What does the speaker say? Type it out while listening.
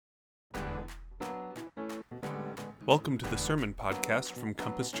Welcome to the Sermon Podcast from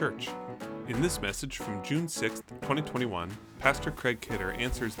Compass Church. In this message from June 6th, 2021, Pastor Craig Kidder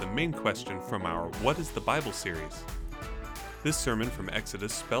answers the main question from our What is the Bible series. This sermon from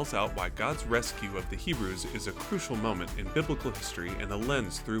Exodus spells out why God's rescue of the Hebrews is a crucial moment in biblical history and the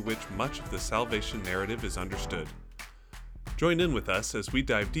lens through which much of the salvation narrative is understood. Join in with us as we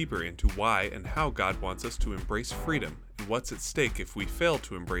dive deeper into why and how God wants us to embrace freedom and what's at stake if we fail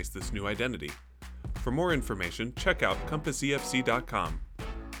to embrace this new identity. For more information, check out compassefc.com.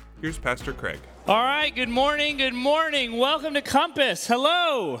 Here's Pastor Craig. All right, good morning, good morning. Welcome to Compass.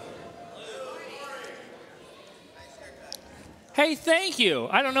 Hello. Hey, thank you.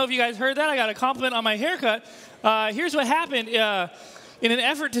 I don't know if you guys heard that. I got a compliment on my haircut. Here's what happened. In an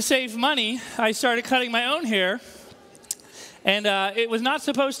effort to save money, I started cutting my own hair. And it was not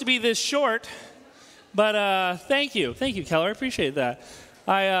supposed to be this short, but thank you. Thank you, Keller. I appreciate that.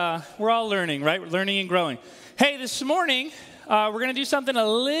 We're all learning, right? We're learning and growing. Hey, this morning, we're going to do something a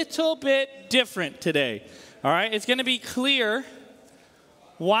little bit different today. All right? It's going to be clear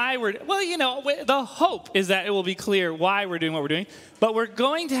why the hope is that it will be clear why we're doing what we're doing. But we're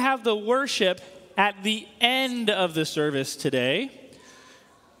going to have the worship at the end of the service today.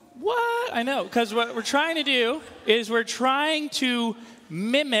 What? I know, because what we're trying to do is we're trying to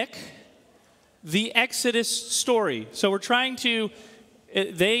mimic the Exodus story. So we're trying to,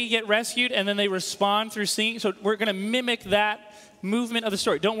 they get rescued and then they respond through singing. So we're going to mimic that movement of the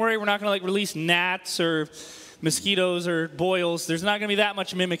story. Don't worry, we're not going to release gnats or mosquitoes or boils. There's not going to be that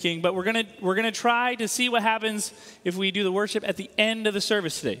much mimicking, but we're going to try to see what happens if we do the worship at the end of the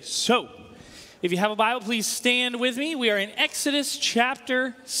service today. So, if you have a Bible, please stand with me. We are in Exodus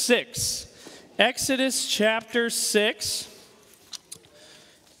chapter 6. Exodus chapter 6.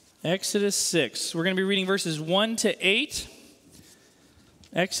 Exodus 6. We're going to be reading verses 1 to 8.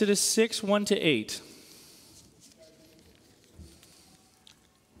 Exodus 6, 1 to 8.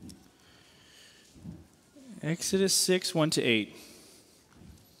 Exodus 6, 1 to 8.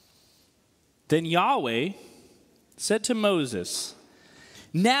 Then Yahweh said to Moses,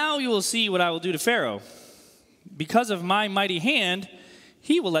 "Now you will see what I will do to Pharaoh. Because of my mighty hand,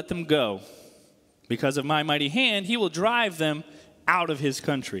 he will let them go. Because of my mighty hand, he will drive them out of his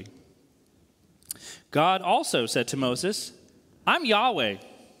country." God also said to Moses, "I'm Yahweh.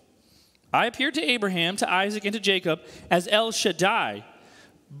 I appeared to Abraham, to Isaac, and to Jacob as El Shaddai.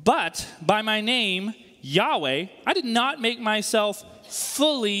 But by my name, Yahweh, I did not make myself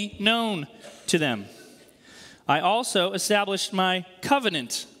fully known to them. I also established my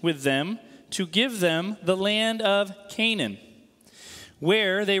covenant with them to give them the land of Canaan,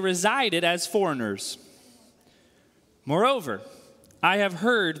 where they resided as foreigners. Moreover, I have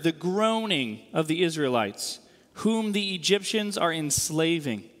heard the groaning of the Israelites, whom the Egyptians are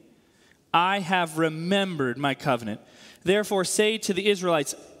enslaving. I have remembered my covenant. Therefore say to the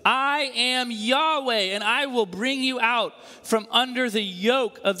Israelites, I am Yahweh, and I will bring you out from under the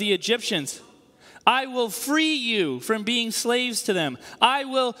yoke of the Egyptians. I will free you from being slaves to them. I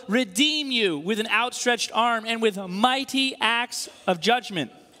will redeem you with an outstretched arm and with mighty acts of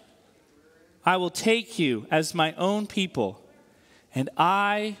judgment. I will take you as my own people, and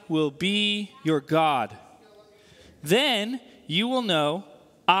I will be your God. Then you will know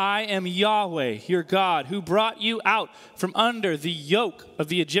I am Yahweh, your God, who brought you out from under the yoke of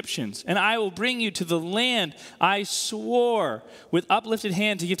the Egyptians. And I will bring you to the land I swore with uplifted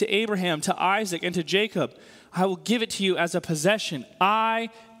hand to give to Abraham, to Isaac, and to Jacob. I will give it to you as a possession. I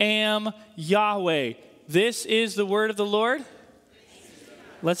am Yahweh." This is the word of the Lord.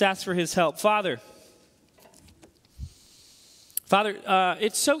 Let's ask for his help. Father,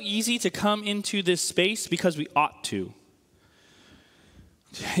 it's so easy to come into this space because we ought to.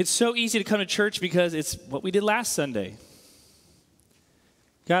 It's so easy to come to church because it's what we did last Sunday.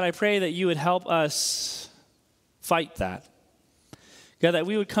 God, I pray that you would help us fight that. God, that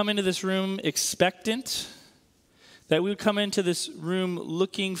we would come into this room expectant, that we would come into this room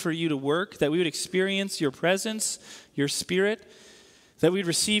looking for you to work, that we would experience your presence, your spirit, that we would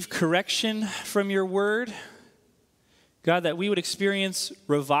receive correction from your word. God, that we would experience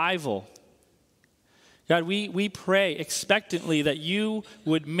revival. God, we pray expectantly that you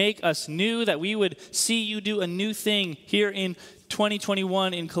would make us new, that we would see you do a new thing here in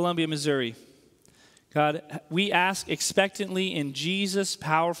 2021 in Columbia, Missouri. God, we ask expectantly in Jesus'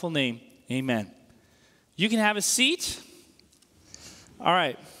 powerful name. Amen. You can have a seat. All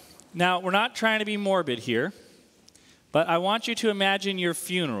right. Now, we're not trying to be morbid here, but I want you to imagine your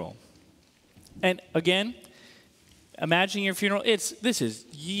funeral. And again, imagine your funeral. This is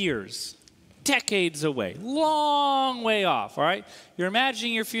years, decades away, long way off, all right? You're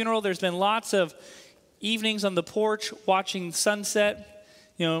imagining your funeral. There's been lots of evenings on the porch watching the sunset,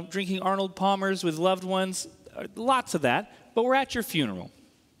 drinking Arnold Palmers with loved ones, lots of that, but we're at your funeral,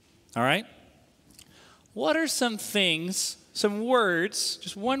 all right? What are some things, some words,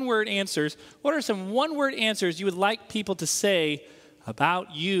 just one-word answers, what are some one-word answers you would like people to say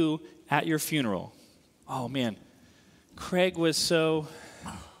about you at your funeral? Oh, man, Craig was so,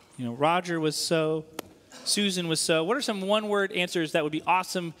 Roger was so, Susan was so. What are some one-word answers that would be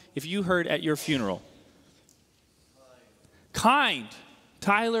awesome if you heard at your funeral? Kind.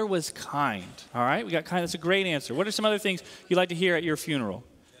 Tyler was kind. All right, we got kind. That's a great answer. What are some other things you'd like to hear at your funeral?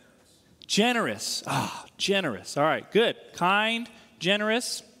 Generous. Generous. All right, good. Kind,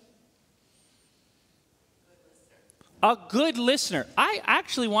 generous. A good listener. I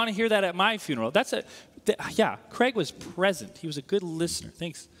actually want to hear that at my funeral. Craig was present. He was a good listener.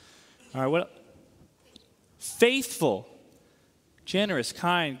 Thanks. All right, what? Faithful. Generous,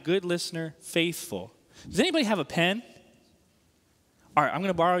 kind, good listener, faithful. Does anybody have a pen? All right, I'm going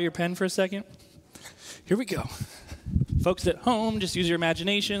to borrow your pen for a second. Here we go. Folks at home, just use your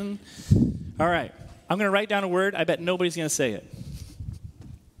imagination. All right, I'm going to write down a word. I bet nobody's going to say it.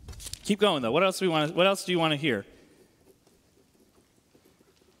 Keep going, though. What else do you want to hear?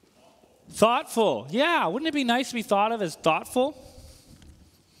 Thoughtful. Yeah, wouldn't it be nice to be thought of as thoughtful?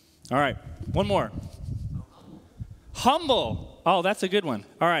 All right, one more. Humble. Oh, that's a good one.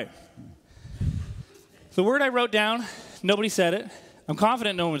 All right. The word I wrote down, nobody said it. I'm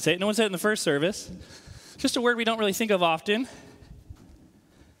confident no one would say it. No one said it in the first service. Just a word we don't really think of often.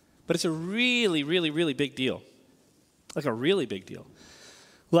 But it's a really, really, really big deal. Like a really big deal.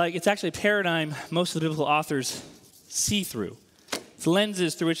 Like it's actually a paradigm most of the biblical authors see through. It's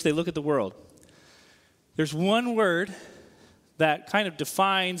lenses through which they look at the world. There's one word that kind of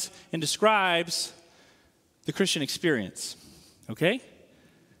defines and describes the Christian experience. Okay?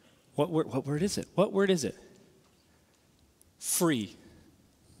 What word is it? What word is it? Free.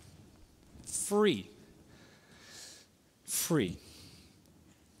 Free. Free.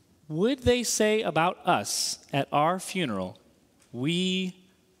 Would they say about us at our funeral, we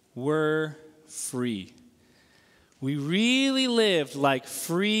were free? We really lived like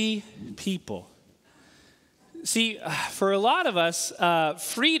free people. See, for a lot of us,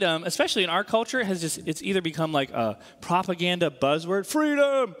 freedom, especially in our culture, it's either become like a propaganda buzzword,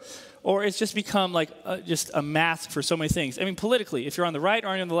 freedom, or it's just become like just a mask for so many things. I mean, politically, if you're on the right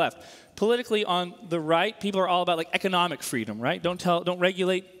or you're on the left. Politically, on the right, people are all about like economic freedom, right? Don't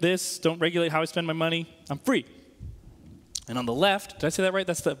regulate this, don't regulate how I spend my money. I'm free. And on the left, did I say that right?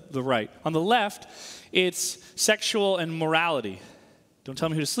 That's the right. On the left, it's sexual and morality. Don't tell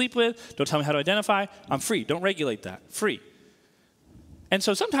me who to sleep with. Don't tell me how to identify. I'm free. Don't regulate that. Free. And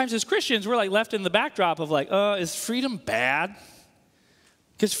so sometimes as Christians, we're like left in the backdrop of like, is freedom bad?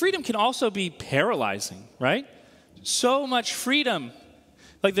 Because freedom can also be paralyzing, right? So much freedom.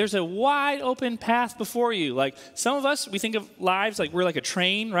 Like there's a wide open path before you. Like some of us, we think of lives like we're like a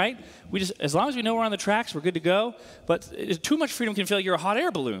train, right? As long as we know we're on the tracks, we're good to go. But too much freedom can feel like you're a hot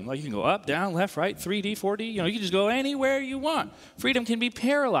air balloon. Like you can go up, down, left, right, 3D, 4D. You can just go anywhere you want. Freedom can be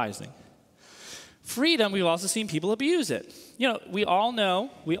paralyzing. Freedom, we've also seen people abuse it. We all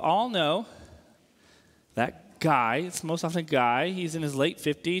know that guy, it's most often a guy, he's in his late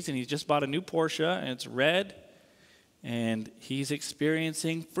 50s and he's just bought a new Porsche and it's red. And he's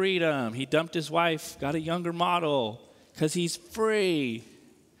experiencing freedom. He dumped his wife, got a younger model, because he's free.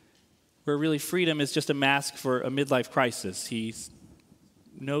 Where really freedom is just a mask for a midlife crisis. He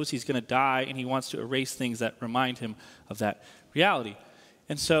knows he's going to die, and he wants to erase things that remind him of that reality.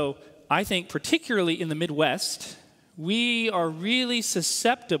 And so I think particularly in the Midwest, we are really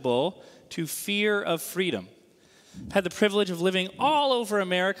susceptible to fear of freedom. I've had the privilege of living all over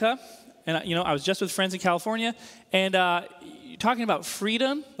America. And, I was just with friends in California, and talking about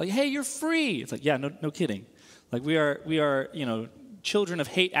freedom, like, hey, you're free. It's like, yeah, no kidding. Like, we are, children of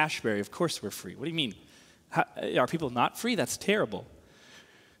Haight-Ashbury. Of course we're free. What do you mean? Are people not free? That's terrible.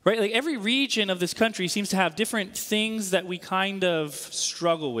 Right? Like, every region of this country seems to have different things that we kind of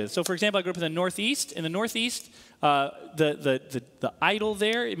struggle with. So, for example, I grew up in the Northeast. In the Northeast, the idol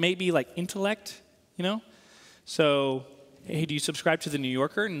there, it may be like intellect, So... Hey, do you subscribe to the New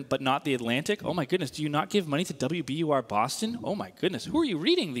Yorker but not the Atlantic? Oh my goodness, do you not give money to WBUR Boston? Oh my goodness, who are you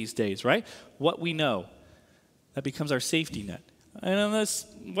reading these days, right? What we know. That becomes our safety net. And on this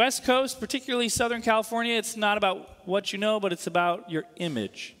West Coast, particularly Southern California, it's not about what you know, but it's about your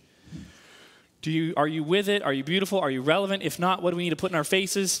image. Are you with it? Are you beautiful? Are you relevant? If not, what do we need to put in our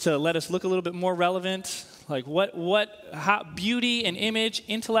faces to let us look a little bit more relevant? Like how beauty and image,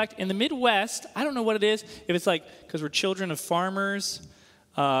 intellect. In the Midwest, I don't know what it is. If it's like because we're children of farmers,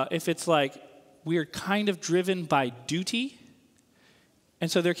 if it's like we are kind of driven by duty. And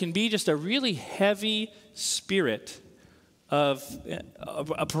so there can be just a really heavy spirit of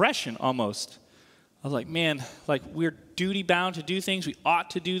oppression almost. Of like, man, like we're duty bound to do things. We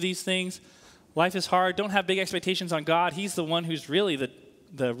ought to do these things. Life is hard. Don't have big expectations on God. He's the one who's really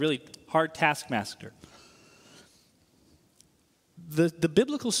the really hard taskmaster. The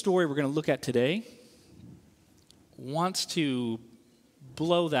biblical story we're going to look at today wants to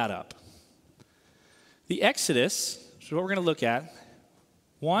blow that up. The Exodus, which is what we're going to look at,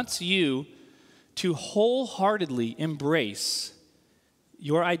 wants you to wholeheartedly embrace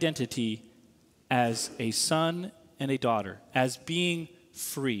your identity as a son and a daughter, as being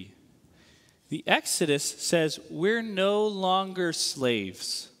free. The Exodus says we're no longer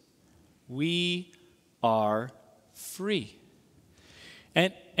slaves. We are free.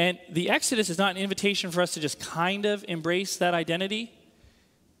 And the Exodus is not an invitation for us to just kind of embrace that identity.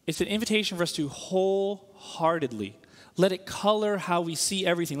 It's an invitation for us to wholeheartedly let it color how we see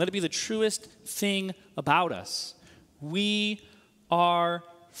everything. Let it be the truest thing about us. We are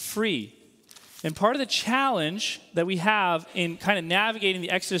free. And part of the challenge that we have in kind of navigating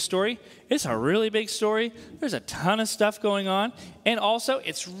the Exodus story, it's a really big story. There's a ton of stuff going on. And also,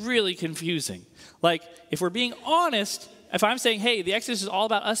 it's really confusing. Like, if we're being honest, if I'm saying, hey, the Exodus is all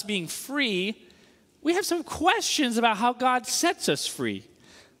about us being free, we have some questions about how God sets us free,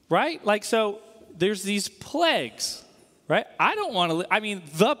 right? Like, so there's these plagues, right? I don't want to,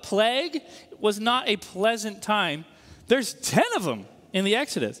 the plague was not a pleasant time. There's 10 of them in the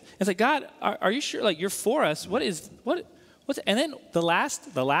Exodus. It's like, God, are you sure? Like, you're for us. What's, and then the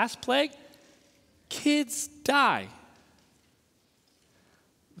last plague, kids die.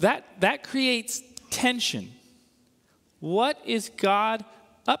 That creates tension. What is God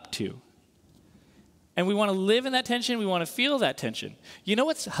up to? And we want to live in that tension. We want to feel that tension. You know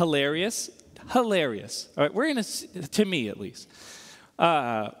what's hilarious? Hilarious. All right, to me at least,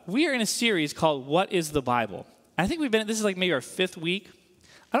 we are in a series called What is the Bible? I think this is like maybe our 5th week.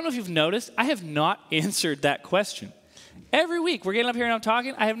 I don't know if you've noticed, I have not answered that question. Every week we're getting up here and I'm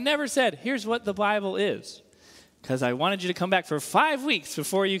talking. I have never said, here's what the Bible is. Because I wanted you to come back for 5 weeks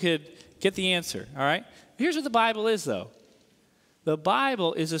before you could get the answer, all right? Here's what the Bible is, though. The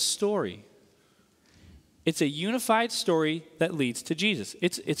Bible is a story. It's a unified story that leads to Jesus.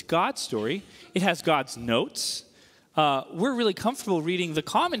 It's God's story. It has God's notes. We're really comfortable reading the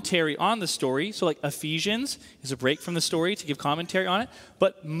commentary on the story. So like Ephesians is a break from the story to give commentary on it.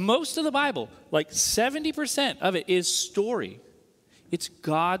 But most of the Bible, like 70% of it is story. It's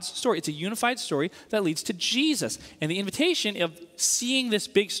God's story. It's a unified story that leads to Jesus. And the invitation of seeing this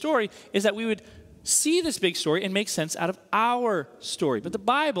big story is that we would see this big story and make sense out of our story. But the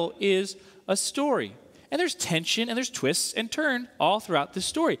Bible is a story. And there's tension and there's twists and turns all throughout this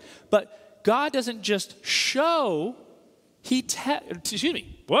story. But God doesn't just show, God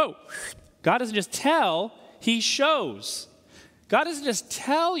doesn't just tell, he shows. God doesn't just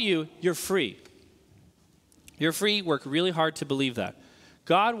tell you you're free. You're free, work really hard to believe that.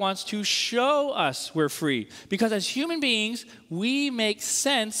 God wants to show us we're free. Because as human beings, we make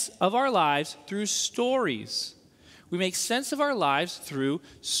sense of our lives through stories. We make sense of our lives through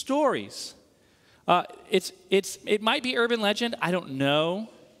stories. It might be urban legend. I don't know.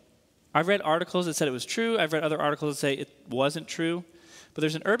 I've read articles that said it was true. I've read other articles that say it wasn't true. But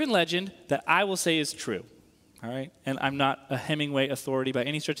there's an urban legend that I will say is true. All right? And I'm not a Hemingway authority by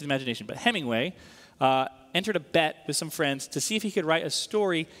any stretch of the imagination. But Hemingway entered a bet with some friends to see if he could write a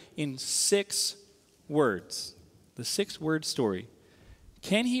story in 6 words. The 6-word story.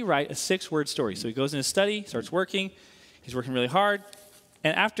 Can he write a 6-word story? So he goes in his study, starts working. He's working really hard.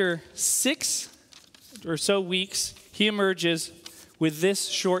 And after 6 or so weeks, he emerges with this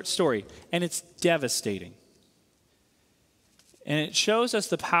short story. And it's devastating. And it shows us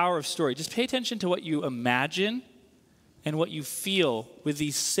the power of story. Just pay attention to what you imagine and what you feel with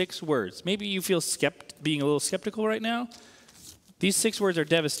these 6 words. Maybe you feel being a little skeptical right now. These 6 words are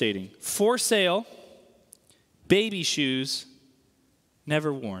devastating. For sale, baby shoes,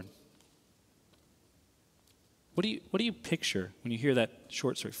 never worn. What do you picture when you hear that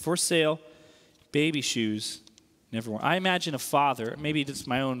short story? For sale, baby shoes, never worn. I imagine a father, maybe it's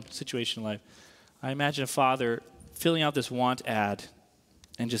my own situation in life. I imagine a father filling out this want ad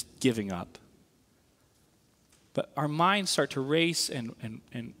and just giving up. But our minds start to race and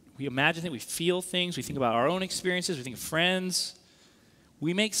we imagine things, we feel things, we think about our own experiences, we think of friends.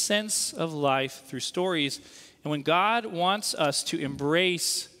 We make sense of life through stories. And when God wants us to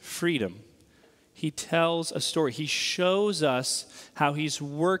embrace freedom, he tells a story. He shows us how he's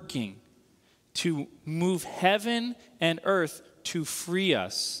working to move heaven and earth to free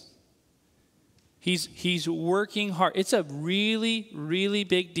us. He's working hard. It's a really, really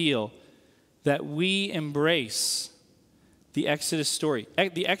big deal that we embrace the Exodus story.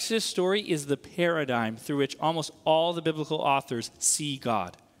 The Exodus story is the paradigm through which almost all the biblical authors see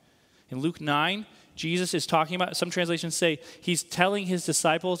God. In Luke 9, Jesus is talking about, some translations say, he's telling his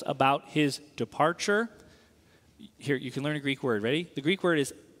disciples about his departure. Here, you can learn a Greek word. Ready? The Greek word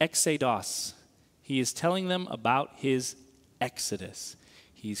is exodos. He is telling them about his exodus.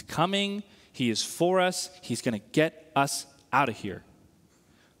 He's coming. He is for us. He's going to get us out of here.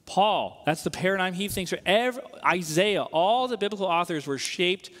 Paul, that's the paradigm he thinks. Isaiah, all the biblical authors were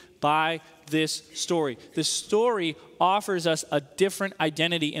shaped by this story. This story offers us a different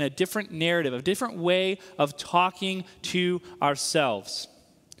identity and a different narrative, a different way of talking to ourselves.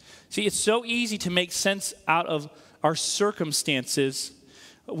 See, it's so easy to make sense out of our circumstances.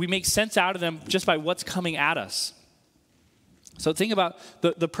 We make sense out of them just by what's coming at us. So think about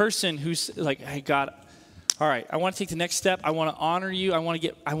the person who's like, hey, God, all right, I want to take the next step. I want to honor you. I want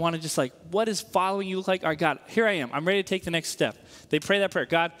to just like, what does following you look like? All right, God, here I am. I'm ready to take the next step. They pray that prayer.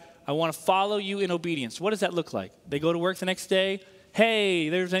 God, I want to follow you in obedience. What does that look like? They go to work the next day. Hey,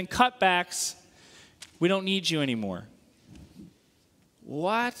 there's been cutbacks. We don't need you anymore.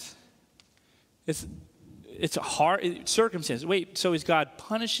 What? It's a hard circumstance. Wait, so is God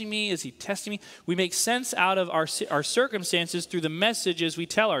punishing me? Is he testing me? We make sense out of our circumstances through the messages we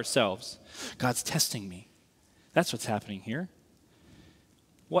tell ourselves. God's testing me. That's what's happening here.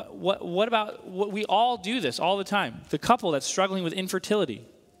 What about, we all do this all the time. The couple that's struggling with infertility.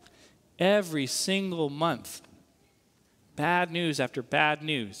 Every single month. Bad news after bad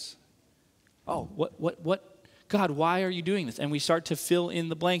news. Oh, what? God, why are you doing this? And we start to fill in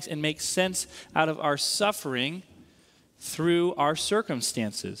the blanks and make sense out of our suffering through our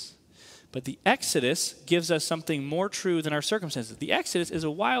circumstances. But the Exodus gives us something more true than our circumstances. The Exodus is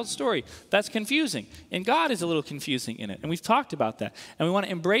a wild story that's confusing, and God is a little confusing in it, and we've talked about that. And we want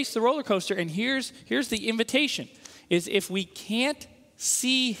to embrace the roller coaster, and here's the invitation, is if we can't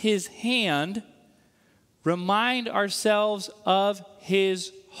see his hand, remind ourselves of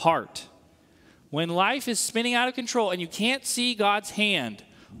his heart. When life is spinning out of control and you can't see God's hand,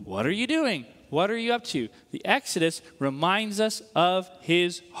 what are you doing? What are you up to? The Exodus reminds us of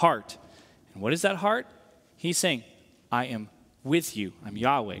his heart. And what is that heart? He's saying, I am with you. I'm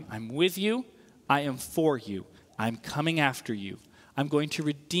Yahweh. I'm with you. I am for you. I'm coming after you. I'm going to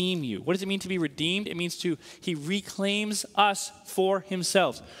redeem you. What does it mean to be redeemed? It means he reclaims us for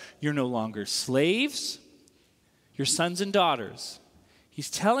himself. You're no longer slaves. You're sons and daughters. He's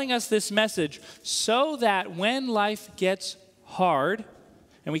telling us this message so that when life gets hard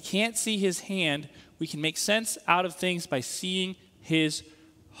and we can't see his hand, we can make sense out of things by seeing his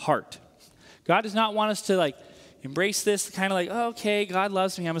heart. God does not want us to embrace this kind of like, oh, okay, God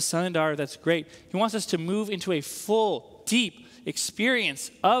loves me, I'm a son and daughter, that's great. He wants us to move into a full, deep experience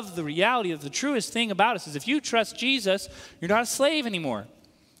of the reality of the truest thing about us is if you trust Jesus, you're not a slave anymore.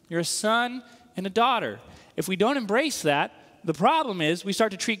 You're a son and a daughter. If we don't embrace that, the problem is we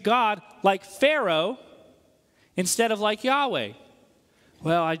start to treat God like Pharaoh instead of like Yahweh.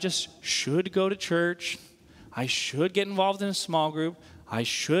 Well, I just should go to church. I should get involved in a small group. I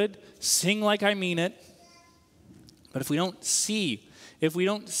should sing like I mean it. But if we don't see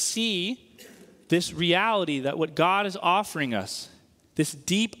this reality that what God is offering us, this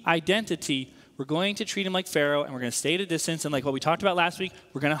deep identity, we're going to treat him like Pharaoh and we're going to stay at a distance and like what we talked about last week,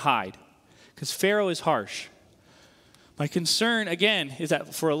 we're going to hide. Because Pharaoh is harsh. My concern, again, is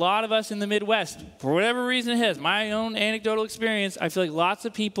that for a lot of us in the Midwest, for whatever reason it is, my own anecdotal experience, I feel like lots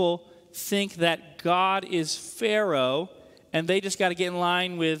of people think that God is Pharaoh and they just got to get in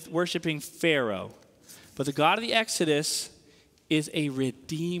line with worshiping Pharaoh. But the God of the Exodus is a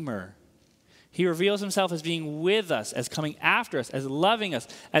redeemer. He reveals himself as being with us, as coming after us, as loving us,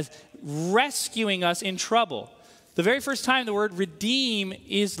 as rescuing us in trouble. The very first time the word redeem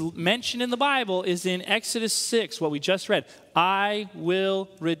is mentioned in the Bible is in Exodus 6, what we just read. I will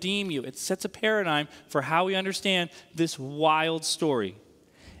redeem you. It sets a paradigm for how we understand this wild story.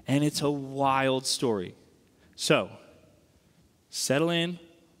 And it's a wild story. So, settle in,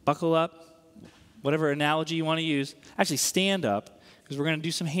 buckle up, whatever analogy you want to use. Actually, stand up, because we're going to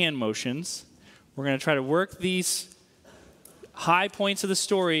do some hand motions. We're going to try to work these high points of the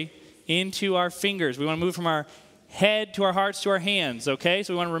story into our fingers. We want to move from our head to our hearts to our hands, okay?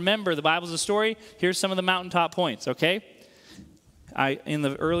 So we want to remember the Bible's a story. Here's some of the mountaintop points, okay? In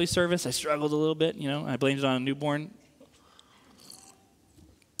the early service, I struggled a little bit, I blamed it on a newborn.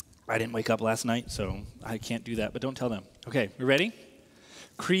 I didn't wake up last night, so I can't do that, but don't tell them. Okay, we ready?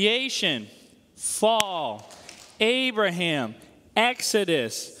 Creation, fall, Abraham,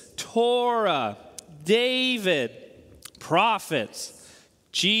 Exodus, Torah, David, prophets,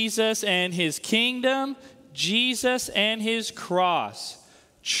 Jesus and his kingdom, Jesus and his cross,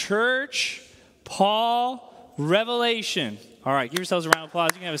 church, Paul, Revelation. All right, give yourselves a round of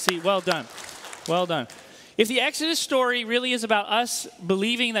applause. You can have a seat. Well done. Well done. If the Exodus story really is about us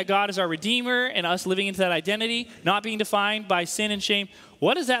believing that God is our Redeemer and us living into that identity, not being defined by sin and shame,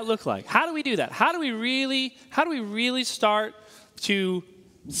 what does that look like? How do we do that? How do we really start to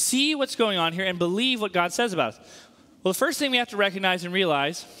see what's going on here and believe what God says about us? Well, the first thing we have to recognize and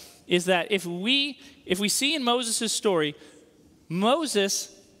realize is that if we see in Moses' story,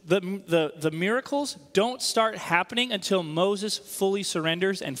 Moses, the miracles don't start happening until Moses fully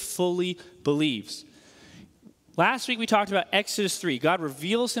surrenders and fully believes. Last week we talked about Exodus 3. God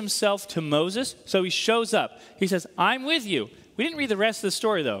reveals himself to Moses, so he shows up. He says, I'm with you. We didn't read the rest of the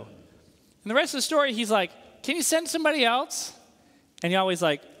story, though. In the rest of the story, he's like, can you send somebody else? And Yahweh's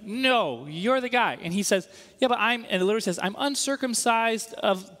like, no, you're the guy. And he says, yeah, but and it literally says, I'm uncircumcised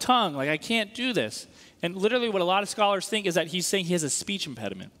of tongue. Like, I can't do this. And literally what a lot of scholars think is that he's saying he has a speech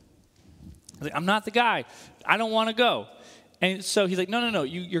impediment. Like, I'm not the guy. I don't want to go. And so he's like, no,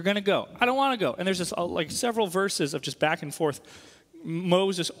 you're going to go. I don't want to go. And there's this several verses of just back and forth,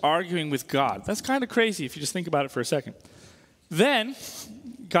 Moses arguing with God. That's kind of crazy if you just think about it for a second. Then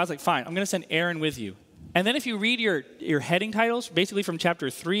God's like, fine, I'm going to send Aaron with you. And then if you read your heading titles, basically from chapter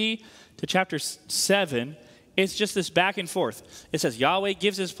 3 to chapter 7, it's just this back and forth. It says Yahweh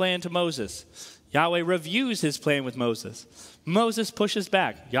gives his plan to Moses. Yahweh reviews his plan with Moses. Moses pushes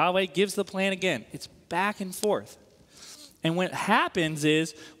back. Yahweh gives the plan again. It's back and forth. And what happens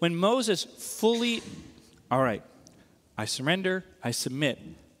is when Moses fully, all right, I surrender, I submit,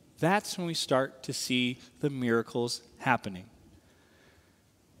 that's when we start to see the miracles happening.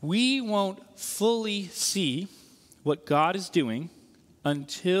 We won't fully see what God is doing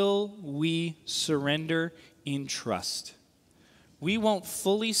until we surrender in trust. We won't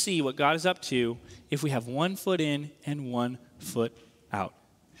fully see what God is up to if we have one foot in and one foot out.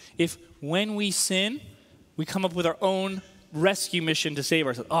 If when we sin, we come up with our own rescue mission to save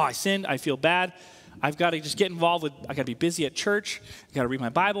ourselves. Oh, I sinned. I feel bad. I've got to just get involved with, I got to be busy at church. I got to read my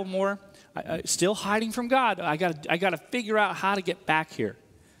Bible more. Still hiding from God. I got to figure out how to get back here.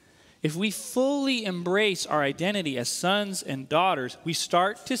 If we fully embrace our identity as sons and daughters, we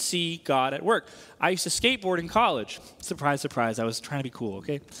start to see God at work. I used to skateboard in college. Surprise, surprise. I was trying to be cool,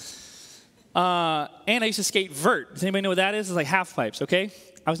 okay? And I used to skate vert. Does anybody know what that is? It's like half pipes, okay?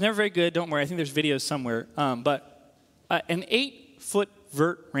 I was never very good. Don't worry. I think there's videos somewhere. But an 8-foot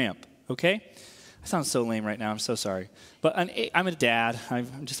vert ramp, okay? I sound so lame right now. I'm so sorry. But I'm a dad.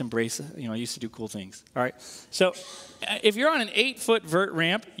 I'm just embrace, I used to do cool things, all right? So if you're on an 8-foot vert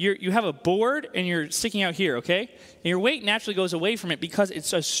ramp, you have a board and you're sticking out here, okay? And your weight naturally goes away from it because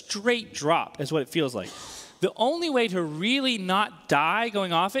it's a straight drop is what it feels like. The only way to really not die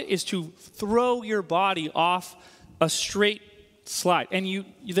going off it is to throw your body off a straight slide. And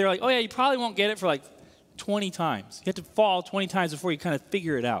they're like, oh yeah, you probably won't get it for like 20 times. You have to fall 20 times before you kind of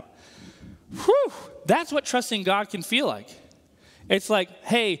figure it out. Whew, that's what trusting God can feel like. It's like,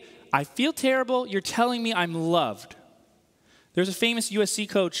 hey, I feel terrible. You're telling me I'm loved. There's a famous USC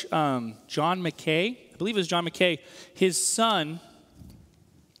coach, John McKay. I believe it was John McKay. His son,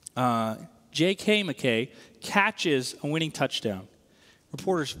 J.K. McKay, catches a winning touchdown.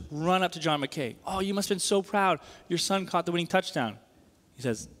 Reporters run up to John McKay. Oh, you must have been so proud. Your son caught the winning touchdown. He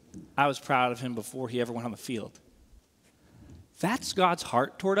says, I was proud of him before he ever went on the field. That's God's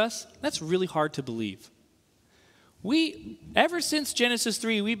heart toward us. That's really hard to believe. Ever since Genesis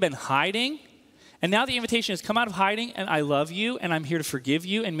 3, we've been hiding, and now the invitation is come out of hiding, and I love you, and I'm here to forgive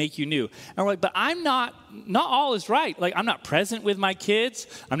you and make you new. And we're like, but I'm not all is right. Like, I'm not present with my kids.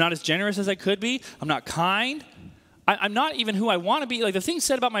 I'm not as generous as I could be. I'm not kind. I'm not even who I want to be. Like, the things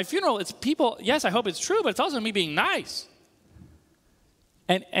said about my funeral, it's people, yes, I hope it's true, but it's also me being nice.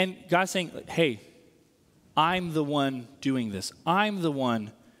 And God's saying, hey, I'm the one doing this. I'm the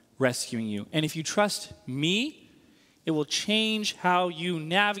one rescuing you. And if you trust me, it will change how you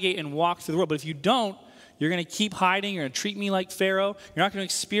navigate and walk through the world. But if you don't, you're going to keep hiding. You're going to treat me like Pharaoh. You're not going to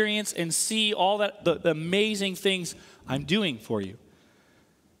experience and see all that the amazing things I'm doing for you.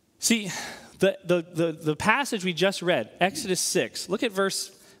 See, the passage we just read, Exodus 6, look at verse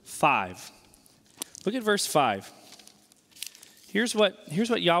 5. Look at verse 5. Here's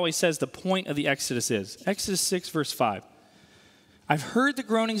what Yahweh says the point of the Exodus is. Exodus 6, verse 5. I've heard the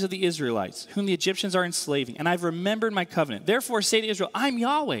groanings of the Israelites, whom the Egyptians are enslaving, and I've remembered my covenant. Therefore say to Israel, I'm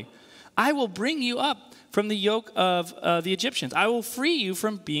Yahweh. I will bring you up from the yoke of the Egyptians. I will free you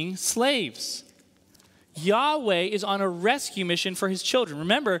from being slaves. Yahweh is on a rescue mission for his children.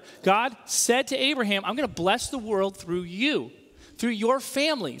 Remember, God said to Abraham, I'm going to bless the world through you, through your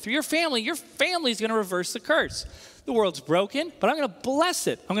family. Through your family is going to reverse the curse. The world's broken, but I'm going to bless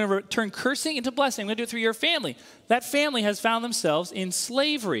it. I'm going to turn cursing into blessing. I'm going to do it through your family. That family has found themselves in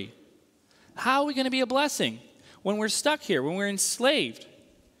slavery. How are we going to be a blessing when we're stuck here, when we're enslaved?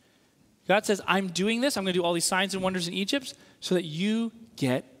 God says, I'm doing this. I'm going to do all these signs and wonders in Egypt so that you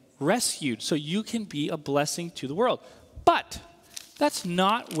get rescued, so you can be a blessing to the world. But that's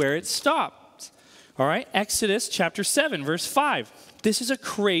not where it stops. All right, Exodus chapter 7, verse 5. This is a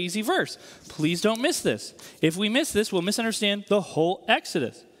crazy verse. Please don't miss this. If we miss this, we'll misunderstand the whole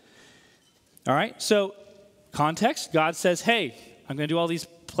Exodus. All right, so context, God says, hey, I'm going to do all these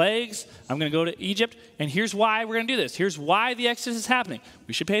plagues. I'm going to go to Egypt, and here's why we're going to do this. Here's why the Exodus is happening.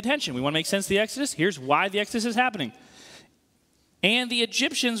 We should pay attention. We want to make sense of the Exodus. Here's why the Exodus is happening. And the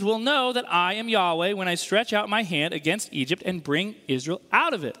Egyptians will know that I am Yahweh when I stretch out my hand against Egypt and bring Israel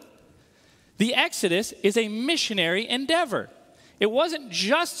out of it. The Exodus is a missionary endeavor. It wasn't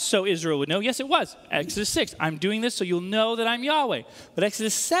just so Israel would know. Yes, it was. Exodus 6, I'm doing this so you'll know that I'm Yahweh. But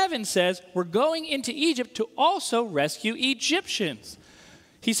Exodus 7 says we're going into Egypt to also rescue Egyptians.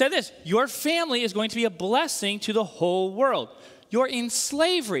 He said this, your family is going to be a blessing to the whole world. You're in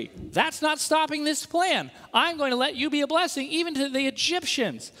slavery. That's not stopping this plan. I'm going to let you be a blessing even to the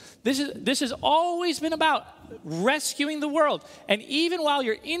Egyptians. This has always been about rescuing the world. And even while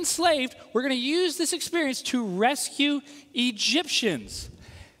you're enslaved, we're going to use this experience to rescue Egyptians.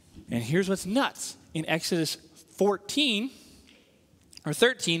 And here's what's nuts. In Exodus 14 or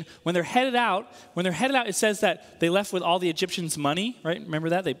 13, when they're headed out, it says that they left with all the Egyptians' money, right? Remember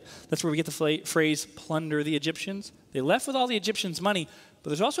that? That's where we get the phrase, plunder the Egyptians. They left with all the Egyptians' money, but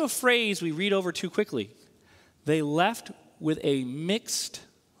there's also a phrase we read over too quickly. They left with a mixed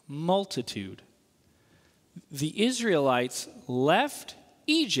multitude. The Israelites left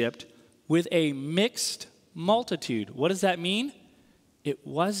Egypt with a mixed multitude. What does that mean? It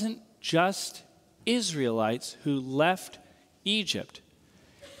wasn't just Israelites who left Egypt.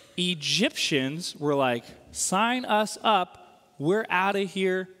 Egyptians were like, sign us up, we're out of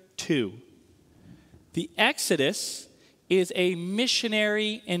here too. The Exodus is a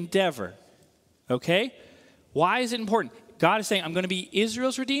missionary endeavor, okay? Why is it important? God is saying, I'm going to be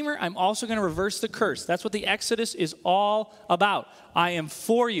Israel's redeemer. I'm also going to reverse the curse. That's what the Exodus is all about. I am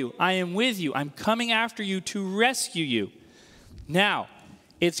for you. I am with you. I'm coming after you to rescue you. Now,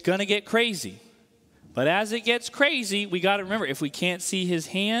 it's going to get crazy. But as it gets crazy, we got to remember, if we can't see his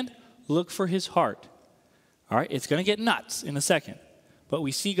hand, look for his heart. All right, it's going to get nuts in a second. But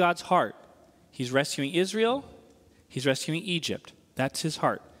we see God's heart. He's rescuing Israel. He's rescuing Egypt. That's his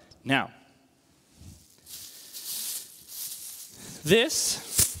heart. Now,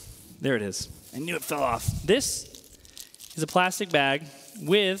 there it is. I knew it fell off. This is a plastic bag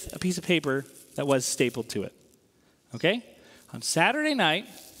with a piece of paper that was stapled to it. Okay? On Saturday night,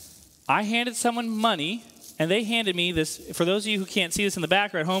 I handed someone money, and they handed me this. For those of you who can't see this in the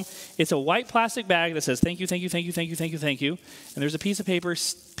back or at home, it's a white plastic bag that says, thank you, thank you, thank you, thank you, thank you, thank you. And there's a piece of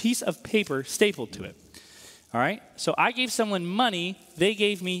paper stapled to it. All right? So I gave someone money. They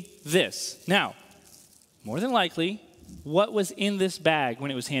gave me this. Now, more than likely, what was in this bag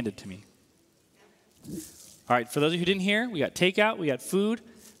when it was handed to me? All right, for those of you who didn't hear, we got takeout, we got food.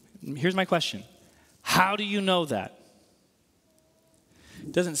 Here's my question. How do you know that?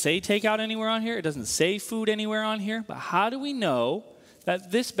 It doesn't say takeout anywhere on here. It doesn't say food anywhere on here. But how do we know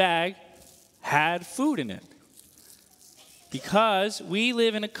that this bag had food in it? Because we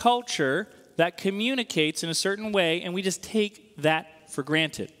live in a culture that communicates in a certain way, and we just take that for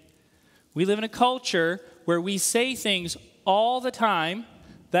granted. We live in a culture where we say things all the time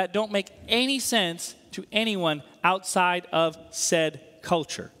that don't make any sense to anyone outside of said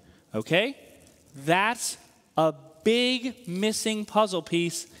culture. Okay? That's a big missing puzzle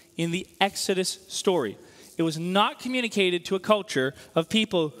piece in the Exodus story. It was not communicated to a culture of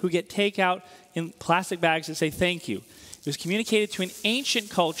people who get takeout in plastic bags that say thank you. It was communicated to an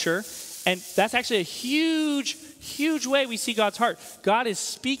ancient culture, and that's actually a huge way we see God's heart. God is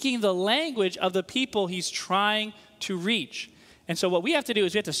speaking the language of the people he's trying to reach. And so what we have to do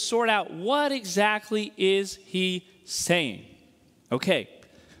is we have to sort out what exactly is he saying. Okay,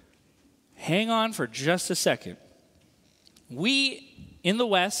 hang on for just a second. We, in the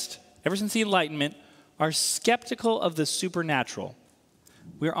West, ever since the Enlightenment, are skeptical of the supernatural.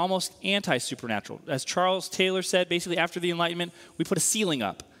 We're almost anti-supernatural. As Charles Taylor said, basically after the Enlightenment, we put a ceiling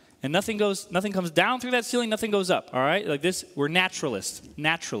up. And nothing comes down through that ceiling, nothing goes up, all right? Like this, we're naturalists,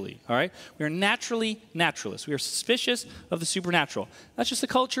 naturally, all right? We are naturally naturalists. We are suspicious of the supernatural. That's just the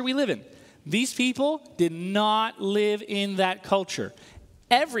culture we live in. These people did not live in that culture.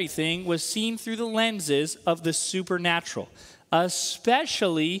 Everything was seen through the lenses of the supernatural,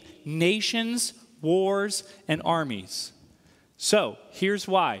 especially nations, wars, and armies. So here's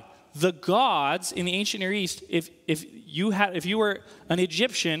why. The gods in the ancient Near East, if you were an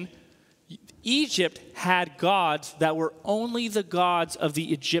Egyptian, Egypt had gods that were only the gods of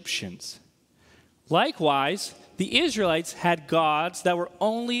the Egyptians. Likewise, the Israelites had gods that were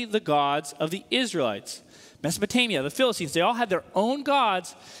only the gods of the Israelites. Mesopotamia, the Philistines, they all had their own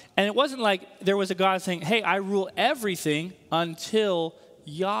gods, and it wasn't like there was a God saying, hey, I rule everything until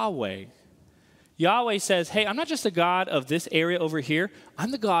Yahweh. Yahweh says, hey, I'm not just the God of this area over here, I'm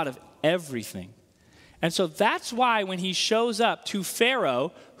the God of everything. And so that's why when he shows up to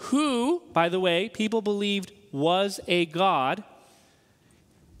Pharaoh, who, by the way, people believed was a god,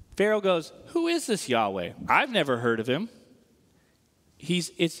 Pharaoh goes, who is this Yahweh? I've never heard of him. He's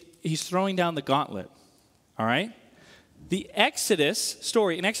throwing down the gauntlet, all right? The Exodus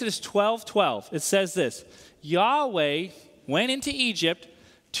story, in Exodus 12:12, it says this, Yahweh went into Egypt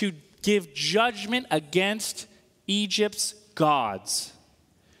to give judgment against Egypt's gods.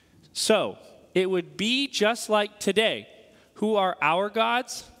 So, it would be just like today. Who are our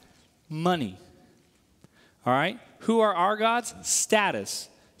gods? Money. All right? Who are our gods? Status,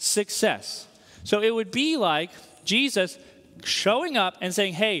 success. So it would be like Jesus showing up and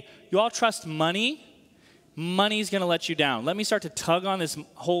saying, hey, you all trust money? Money's going to let you down. Let me start to tug on this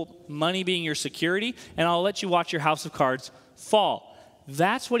whole money being your security, and I'll let you watch your house of cards fall.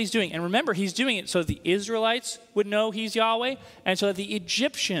 That's what he's doing. And remember, he's doing it so that the Israelites would know he's Yahweh and so that the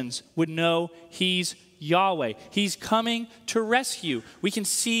Egyptians would know he's Yahweh. He's coming to rescue. We can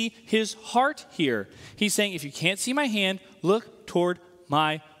see his heart here. He's saying, if you can't see my hand, look toward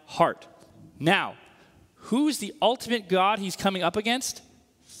my heart. Now, who's the ultimate God he's coming up against?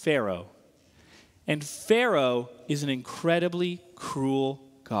 Pharaoh. And Pharaoh is an incredibly cruel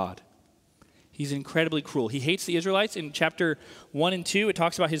God. He's incredibly cruel. He hates the Israelites. In chapter 1 and 2, it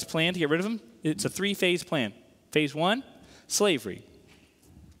talks about his plan to get rid of them. It's a 3-phase plan. Phase 1, slavery.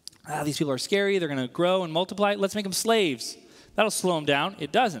 These people are scary. They're going to grow and multiply. Let's make them slaves. That'll slow them down.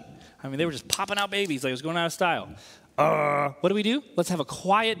 It doesn't. I mean, they were just popping out babies like it was going out of style. What do we do? Let's have a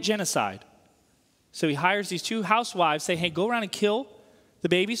quiet genocide. So he hires these 2 housewives, say, hey, go around and kill the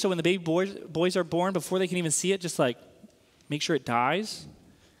baby. So when the baby boys are born, before they can even see it, just like make sure it dies.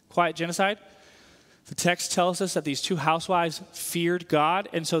 Quiet genocide. The text tells us that these 2 housewives feared God,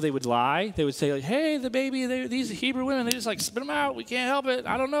 and so they would lie. They would say, like, hey, the baby, these Hebrew women, they just like spit them out. We can't help it.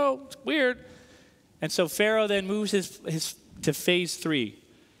 I don't know. It's weird. And so Pharaoh then moves his to phase 3.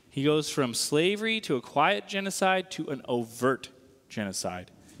 He goes from slavery to a quiet genocide to an overt genocide,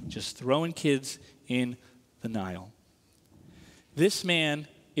 just throwing kids in the Nile. This man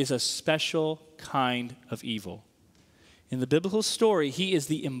is a special kind of evil. In the biblical story, he is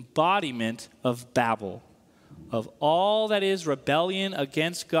the embodiment of Babel. Of all that is rebellion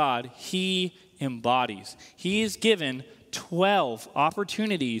against God, he embodies. He is given 12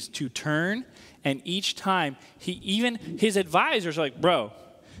 opportunities to turn, and each time, his advisors are like, bro,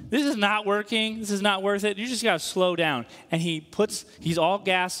 this is not working. This is not worth it. You just got to slow down. And he's all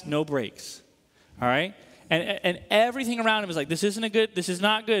gas, no brakes. All right? And everything around him is like, this isn't good. This is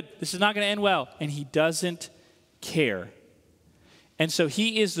not good. This is not going to end well. And he doesn't care. And so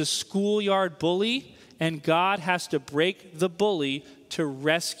he is the schoolyard bully, and God has to break the bully to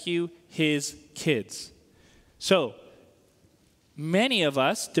rescue his kids. So many of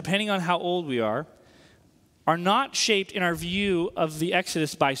us, depending on how old we are not shaped in our view of the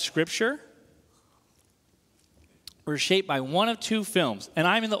Exodus by Scripture. We're shaped by one of 2 films, and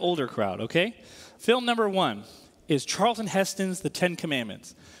I'm in the older crowd, okay? Film number 1 is Charlton Heston's The 10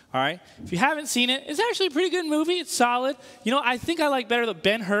 Commandments. All right? If you haven't seen it, it's actually a pretty good movie. It's solid. You know, I think I like better the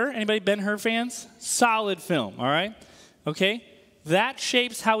Ben-Hur. Anybody Ben-Hur fans? Solid film, all right? Okay? That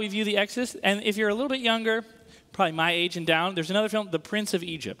shapes how we view the Exodus. And if you're a little bit younger, probably my age and down, there's another film, The Prince of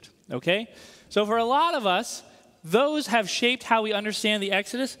Egypt, okay? So for a lot of us, those have shaped how we understand the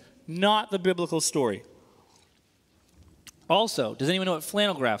Exodus, not the biblical story. Also, does anyone know what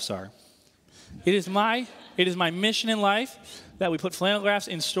flannel graphs are? It is my mission in life that we put flannel graphs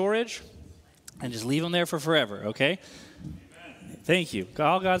in storage and just leave them there for forever, okay? Amen. Thank you.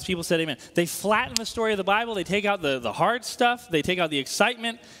 All God's people said amen. They flatten the story of the Bible. They take out the hard stuff. They take out the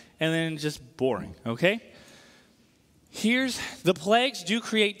excitement, and then just boring, okay? Here's the plagues do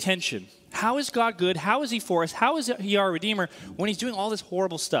create tension. How is God good? How is he for us? How is he our Redeemer when he's doing all this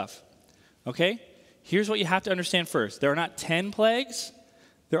horrible stuff? Okay? Here's what you have to understand first. There are not 10 plagues.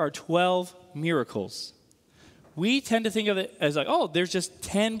 There are 12 miracles. We tend to think of it as like, oh, there's just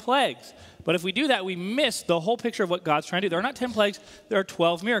 10 plagues. But if we do that, we miss the whole picture of what God's trying to do. There are not 10 plagues, there are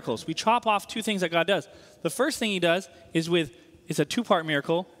 12 miracles. We chop off two things that God does. The first thing he does is it's a two-part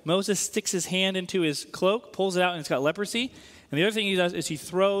miracle. Moses sticks his hand into his cloak, pulls it out, and it's got leprosy. And the other thing he does is he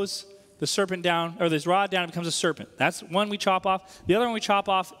throws the serpent down, or this rod down, and becomes a serpent. That's one we chop off. The other one we chop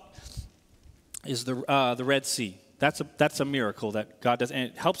off is the Red Sea. That's a miracle that God does,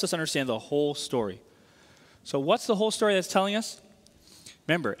 and it helps us understand the whole story. So what's the whole story that's telling us?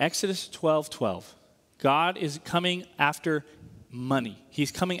 Remember, Exodus 12:12. God is coming after money.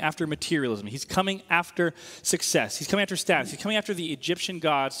 He's coming after materialism. He's coming after success. He's coming after status. He's coming after the Egyptian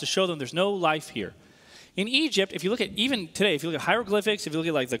gods to show them there's no life here. In Egypt, if you look at, even today, if you look at hieroglyphics, if you look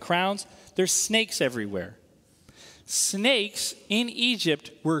at like the crowns, there's snakes everywhere. Snakes in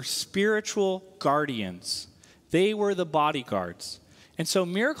Egypt were spiritual guardians. They were the bodyguards. And so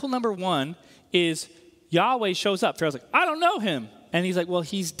miracle number one is Yahweh shows up. Pharaoh's like, I don't know him. And he's like, well,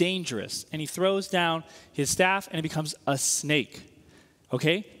 he's dangerous. And he throws down his staff and it becomes a snake.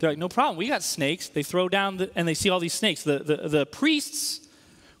 Okay? They're like, no problem. We got snakes. They throw down and they see all these snakes. The priests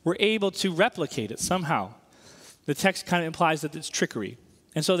were able to replicate it somehow. The text kind of implies that it's trickery.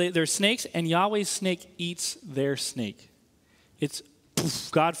 And so they're snakes, and Yahweh's snake eats their snake. It's, poof,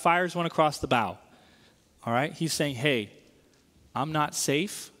 God fires one across the bow. All right? He's saying, hey, I'm not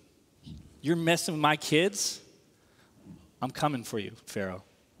safe. You're messing with my kids. I'm coming for you, Pharaoh.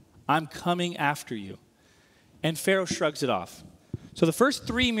 I'm coming after you. And Pharaoh shrugs it off. So the first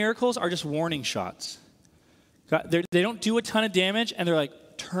three miracles are just warning shots. They don't do a ton of damage, and they're like,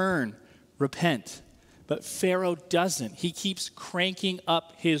 turn, repent. But Pharaoh doesn't. He keeps cranking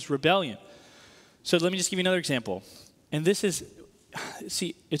up his rebellion. So let me just give you another example. And this is,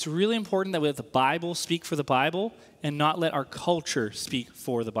 see, it's really important that we let the Bible speak for the Bible and not let our culture speak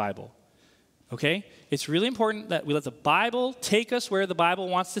for the Bible. Okay? It's really important that we let the Bible take us where the Bible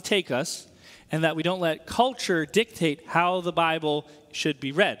wants to take us, and that we don't let culture dictate how the Bible should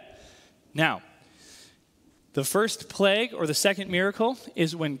be read. Now, the first plague or the second miracle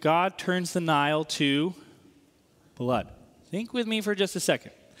is when God turns the Nile to blood. Think with me for just a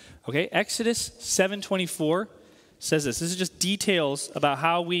second. Okay, Exodus 7:24 says this. This is just details about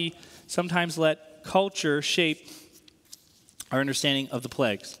how we sometimes let culture shape our understanding of the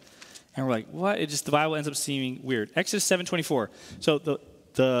plagues. And we're like, what? The Bible ends up seeming weird. Exodus 7:24. So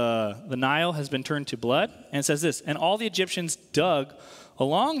the Nile has been turned to blood, and it says this, and all the Egyptians dug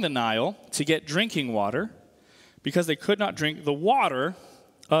along the Nile to get drinking water, because they could not drink the water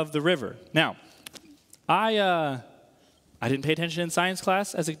of the river. Now, I didn't pay attention in science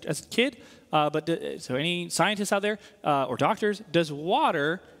class as a kid, so any scientists out there or doctors, does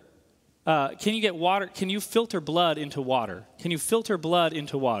water, can you get water, can you filter blood into water? Can you filter blood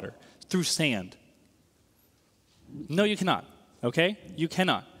into water through sand? No, you cannot, okay? You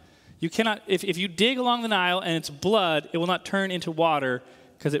cannot. You cannot, if you dig along the Nile and it's blood, it will not turn into water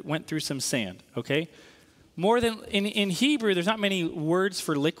because it went through some sand, okay? More than, in Hebrew, there's not many words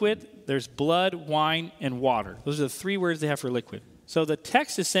for liquid. There's blood, wine, and water. Those are the three words they have for liquid. So the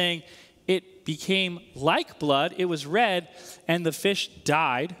text is saying it became like blood, it was red, and the fish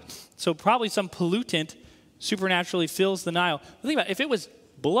died. So probably some pollutant supernaturally fills the Nile. But think about it, if it was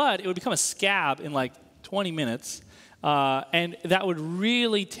blood, it would become a scab in like 20 minutes. And that would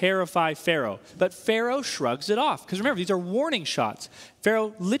really terrify Pharaoh. But Pharaoh shrugs it off. Because remember, these are warning shots.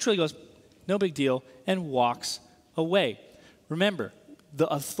 Pharaoh literally goes, no big deal, and walks away. Remember, the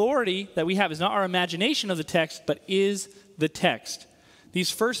authority that we have is not our imagination of the text, but is the text. These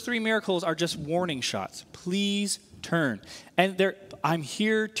first three miracles are just warning shots. Please turn. And I'm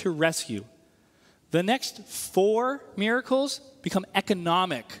here to rescue. The next four miracles become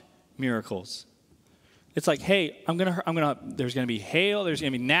economic miracles. It's like, hey, there's going to be hail, there's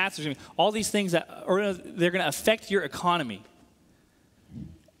going to be gnats, there's going to be all these things they're going to affect your economy.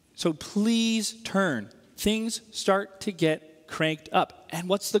 So please turn. Things start to get cranked up. And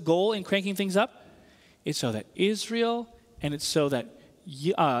what's the goal in cranking things up? It's so that Israel and it's so that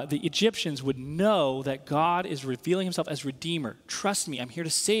the Egyptians would know that God is revealing himself as Redeemer. Trust me, I'm here to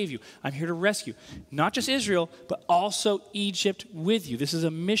save you. I'm here to rescue. Not just Israel, but also Egypt with you. This is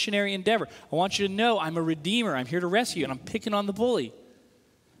a missionary endeavor. I want you to know I'm a Redeemer. I'm here to rescue, and I'm picking on the bully.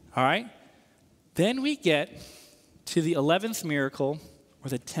 All right? Then we get to the 11th miracle, or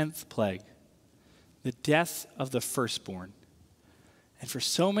the 10th plague, the death of the firstborn. And for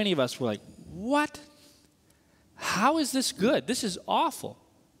so many of us, we're like, what? How is this good? This is awful.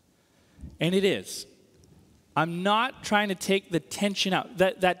 And it is. I'm not trying to take the tension out.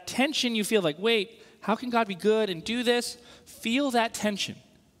 That tension you feel like, wait, how can God be good and do this? Feel that tension.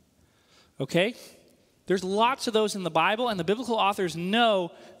 Okay? There's lots of those in the Bible, and the biblical authors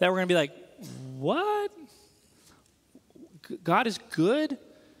know that we're going to be like, what? God is good,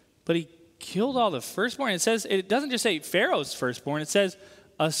 but he killed all the firstborn. It doesn't just say Pharaoh's firstborn. It says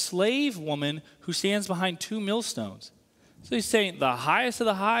a slave woman who stands behind 2 millstones. So he's saying the highest of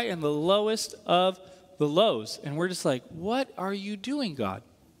the high and the lowest of the lows. And we're just like, what are you doing, God?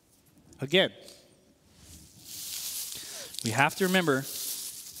 Again, we have to remember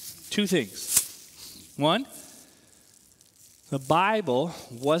 2 things. One, the Bible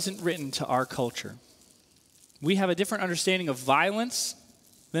wasn't written to our culture. We have a different understanding of violence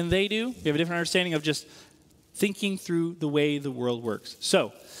than they do. We have a different understanding of just thinking through the way the world works.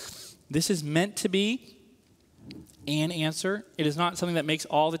 So, this is meant to be an answer. It is not something that makes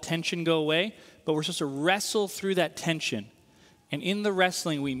all the tension go away, but we're supposed to wrestle through that tension. And in the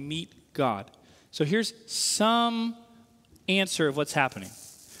wrestling, we meet God. So here's some answer of what's happening.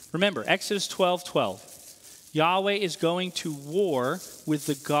 Remember, Exodus 12:12. Yahweh is going to war with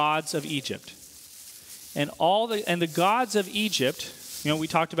the gods of Egypt. And the gods of Egypt, we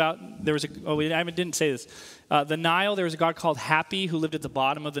talked about, I didn't say this. The Nile, there was a god called Happy who lived at the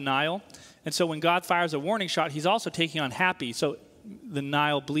bottom of the Nile. And so when God fires a warning shot, he's also taking on Happy. So the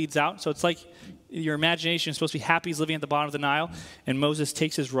Nile bleeds out. So it's like your imagination is supposed to be Happy's living at the bottom of the Nile, and Moses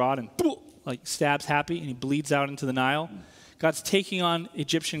takes his rod and stabs Happy, and he bleeds out into the Nile. God's taking on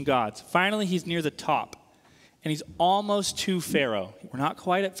Egyptian gods. Finally, he's near the top, and he's almost to Pharaoh. We're not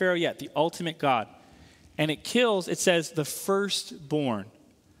quite at Pharaoh yet, the ultimate god. And it says, the firstborn.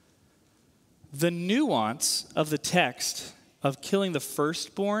 The nuance of the text of killing the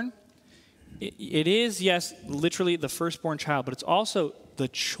firstborn, it is, yes, literally the firstborn child, but it's also the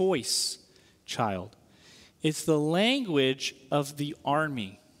choice child. It's the language of the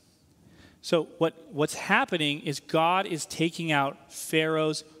army. So what's happening is God is taking out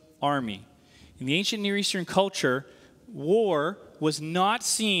Pharaoh's army. In the ancient Near Eastern culture, war was not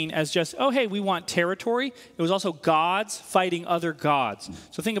seen as just, oh, hey, we want territory. It was also gods fighting other gods.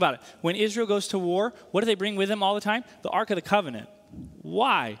 So think about it. When Israel goes to war, what do they bring with them all the time? The Ark of the Covenant.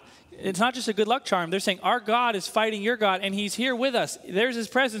 Why? It's not just a good luck charm. They're saying, our God is fighting your God, and he's here with us. There's his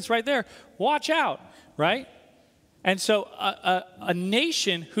presence right there. Watch out, right? And so a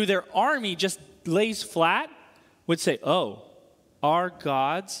nation who their army just lays flat would say, oh, our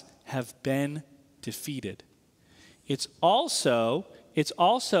gods have been defeated. It's also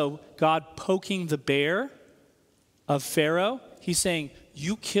God poking the bear of Pharaoh. He's saying,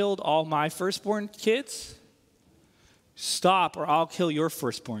 you killed all my firstborn kids? Stop or I'll kill your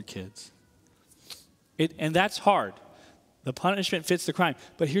firstborn kids. And that's hard. The punishment fits the crime.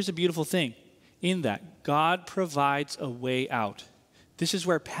 But here's a beautiful thing. In that, God provides a way out. This is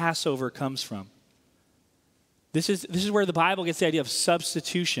where Passover comes from. This is where the Bible gets the idea of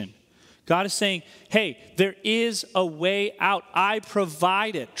substitution. God is saying, hey, there is a way out. I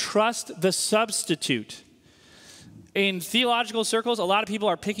provide it. Trust the substitute. In theological circles, a lot of people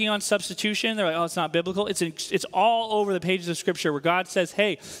are picking on substitution. They're like, oh, it's not biblical. It's all over the pages of Scripture where God says,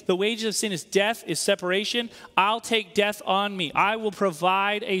 hey, the wages of sin is death, is separation. I'll take death on me. I will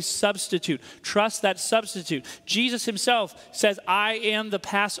provide a substitute. Trust that substitute. Jesus himself says, I am the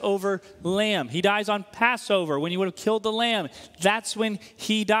Passover lamb. He dies on Passover when he would have killed the lamb. That's when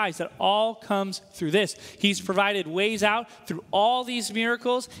he dies. That all comes through this. He's provided ways out through all these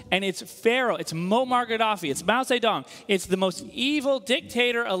miracles, and it's Pharaoh, it's Muammar Gaddafi, it's Mao Zedong. It's the most evil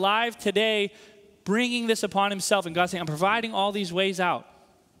dictator alive today bringing this upon himself. And God's saying, I'm providing all these ways out.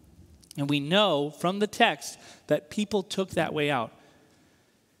 And we know from the text that people took that way out.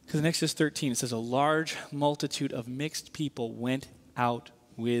 Because in Exodus 13, it says, a large multitude of mixed people went out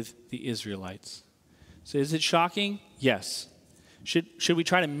with the Israelites. So is it shocking? Yes. Should we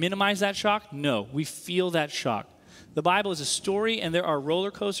try to minimize that shock? No. We feel that shock. The Bible is a story, and there are roller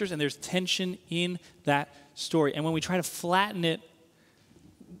coasters, and there's tension in that story. And when we try to flatten it,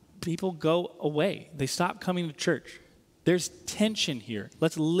 people go away. They stop coming to church. There's tension here.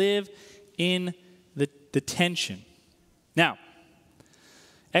 Let's live in the tension. Now,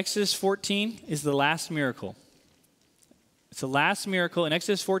 Exodus 14 is the last miracle. It's the last miracle. In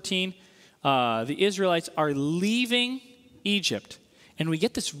Exodus 14, the Israelites are leaving Egypt. And we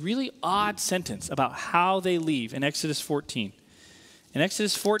get this really odd sentence about how they leave in Exodus 14. In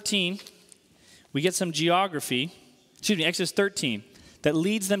Exodus 14, we get some geography, Exodus 13, that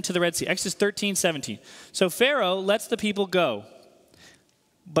leads them to the Red Sea. Exodus 13:17. So Pharaoh lets the people go,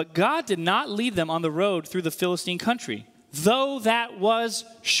 but God did not lead them on the road through the Philistine country, though that was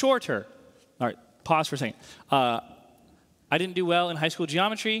shorter. All right, pause for a second. I didn't do well in high school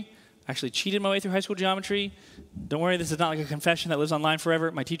geometry. I actually cheated my way through high school geometry. Don't worry, this is not like a confession that lives online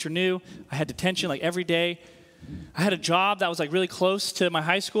forever. My teacher knew. I had detention like every day. I had a job that was like really close to my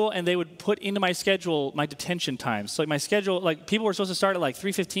high school, and they would put into my schedule my detention times. So like my schedule, like people were supposed to start at like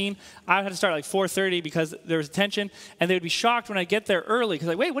 3:15. I had to start at like 4:30 because there was detention, and they would be shocked when I get there early because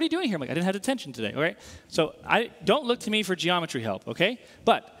like, wait, what are you doing here? I'm like, I didn't have detention today, all right? So don't look to me for geometry help, okay?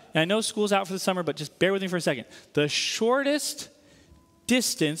 And I know school's out for the summer, but just bear with me for a second. The shortest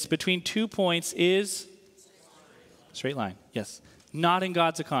distance between 2 points is straight line, yes. Not in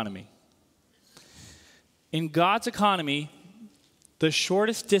God's economy. In God's economy, the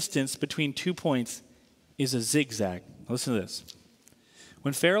shortest distance between 2 points is a zigzag. Listen to this.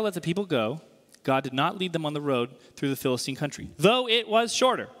 When Pharaoh let the people go, God did not lead them on the road through the Philistine country, though it was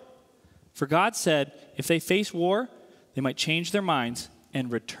shorter. For God said, if they face war, they might change their minds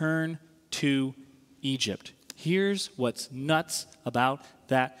and return to Egypt. Here's what's nuts about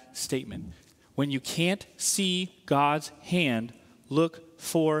that statement. When you can't see God's hand, look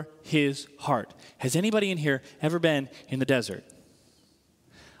for his heart. Has anybody in here ever been in the desert?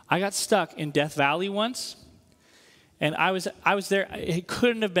 I got stuck in Death Valley once, and I was there. It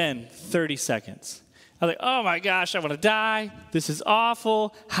couldn't have been 30 seconds. I was like, oh my gosh, I want to die. This is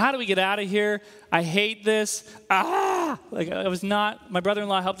awful. How do we get out of here? I hate this. My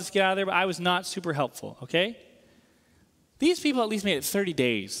brother-in-law helped us get out of there, but I was not super helpful, okay? These people at least made it 30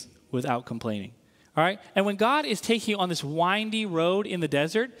 days without complaining. All right? And when God is taking you on this windy road in the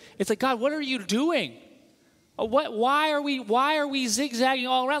desert, it's like, God, what are you doing? Why are we zigzagging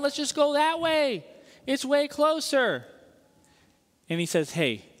all around? Let's just go that way. It's way closer. And he says,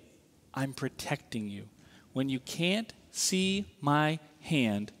 hey, I'm protecting you. When you can't see my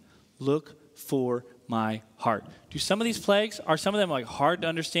hand, look for my heart. Do some of these plagues, are some of them like hard to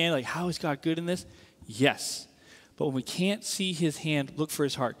understand? Like, how is God good in this? Yes. But when we can't see his hand, look for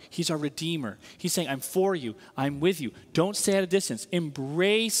his heart. He's our redeemer. He's saying, I'm for you. I'm with you. Don't stay at a distance.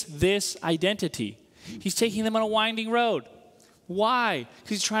 Embrace this identity. He's taking them on a winding road. Why? Because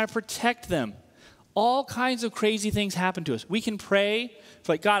he's trying to protect them. All kinds of crazy things happen to us. We can pray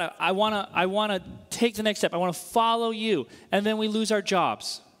for like, God, I want to take the next step. I want to follow you. And then we lose our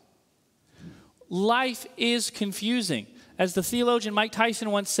jobs. Life is confusing. As the theologian Mike Tyson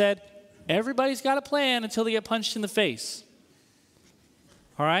once said, everybody's got a plan until they get punched in the face.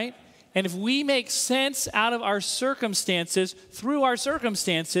 All right? And if we make sense out of our circumstances, through our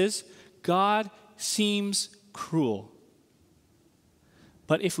circumstances, God seems cruel.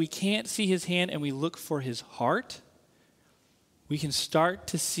 But if we can't see his hand and we look for his heart, we can start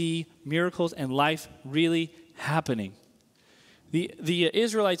to see miracles and life really happening. The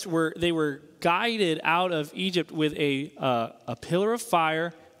Israelites were guided out of Egypt with a pillar of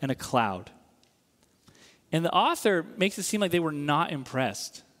fire and a cloud. And the author makes it seem like they were not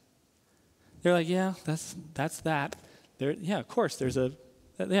impressed. They're like, yeah, that's that. Yeah, of course,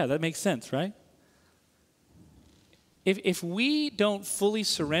 that makes sense, right? If we don't fully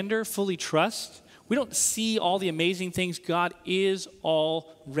surrender, fully trust, we don't see all the amazing things God is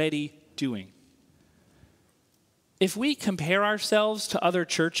already doing. If we compare ourselves to other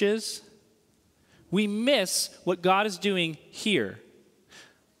churches, we miss what God is doing here.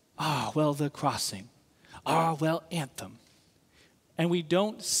 The crossing. Anthem. And we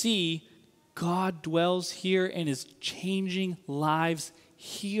don't see God dwells here and is changing lives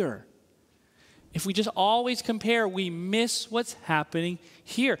here. If we just always compare, we miss what's happening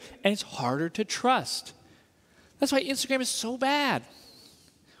here. And it's harder to trust. That's why Instagram is so bad.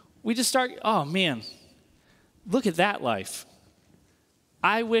 We just start, oh man, look at that life.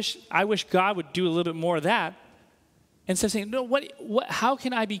 I wish God would do a little bit more of that. Instead of saying, no, how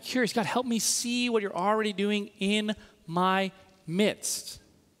can I be curious? God, help me see what you're already doing in my midst.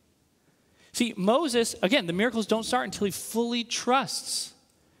 See, Moses, again, the miracles don't start until he fully trusts.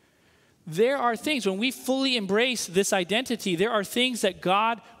 There are things, when we fully embrace this identity, there are things that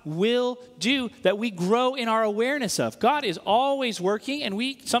God will do that we grow in our awareness of. God is always working, and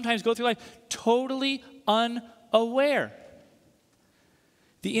we sometimes go through life totally unaware.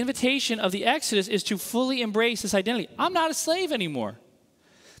 The invitation of the Exodus is to fully embrace this identity. I'm not a slave anymore.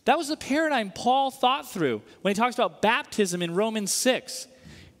 That was the paradigm Paul thought through when he talks about baptism in Romans 6.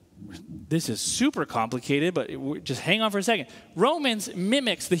 This is super complicated, but just hang on for a second. Romans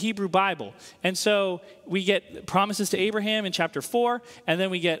mimics the Hebrew Bible. And so we get promises to Abraham in chapter 4, and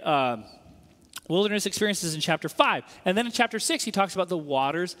then we get wilderness experiences in chapter 5. And then in chapter 6, he talks about the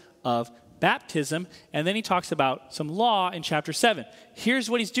waters of baptism, and then he talks about some law in chapter 7. Here's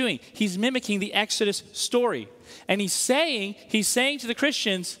what he's doing. He's mimicking the Exodus story. And he's saying to the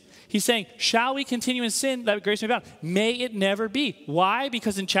Christians, he's saying, shall we continue in sin that grace may abound? May it never be. Why?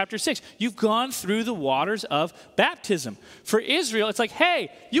 Because in chapter 6, you've gone through the waters of baptism. For Israel, it's like,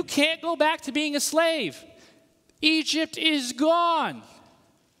 hey, you can't go back to being a slave. Egypt is gone.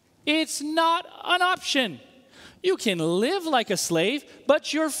 It's not an option. You can live like a slave,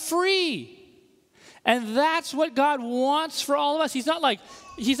 but you're free. And that's what God wants for all of us. He's not like,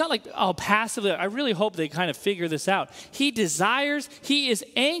 oh, passively. I really hope they kind of figure this out. He desires, he is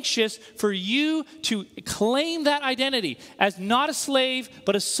anxious for you to claim that identity as not a slave,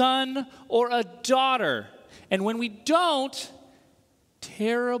 but a son or a daughter. And when we don't,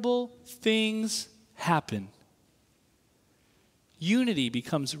 terrible things happen. Unity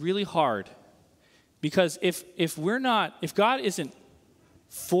becomes really hard because if God isn't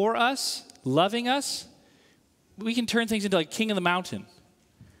for us, loving us, we can turn things into like king of the mountain,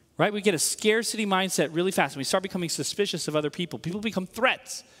 right? We get a scarcity mindset really fast. We start becoming suspicious of other people. People become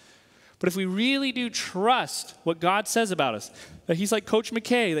threats. But if we really do trust what God says about us, that he's like Coach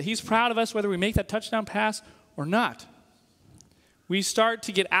McKay, that he's proud of us whether we make that touchdown pass or not, we start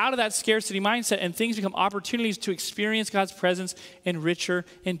to get out of that scarcity mindset and things become opportunities to experience God's presence in richer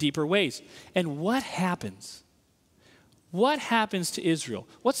and deeper ways. And what happens? What happens to Israel?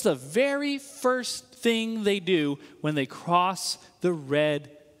 What's the very first thing they do when they cross the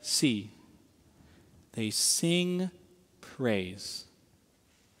Red Sea? They sing praise.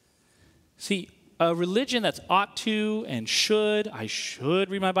 See, a religion that's ought to and should, I should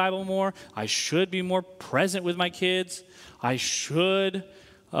read my Bible more, I should be more present with my kids, I should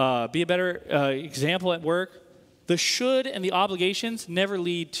be a better example at work. The should and the obligations never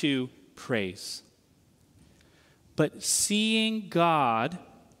lead to praise. But seeing God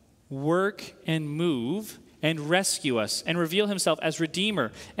work and move and rescue us and reveal himself as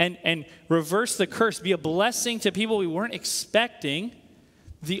Redeemer and reverse the curse, be a blessing to people we weren't expecting,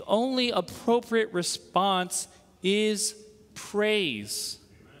 the only appropriate response is praise.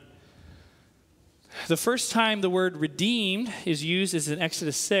 The first time the word redeemed is used is in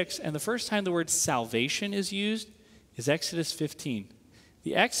Exodus 6, and the first time the word salvation is used is Exodus 15.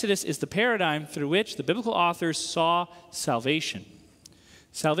 The Exodus is the paradigm through which the biblical authors saw salvation.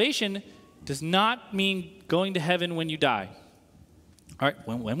 Salvation does not mean going to heaven when you die. All right,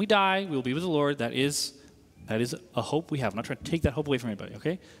 when we die, we will be with the Lord. That is a hope we have. I'm not trying to take that hope away from anybody,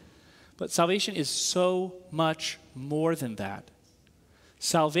 okay? But salvation is so much more than that.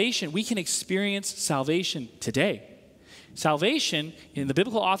 Salvation, we can experience salvation today. Salvation, in the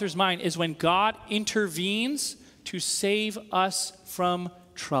biblical author's mind, is when God intervenes to save us from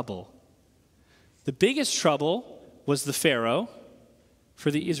trouble. The biggest trouble was the Pharaoh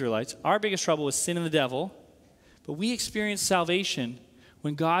for the Israelites. Our biggest trouble was sin and the devil. But we experience salvation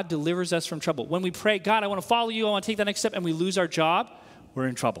when God delivers us from trouble. When we pray, God, I want to follow you, I want to take that next step, and we lose our job, we're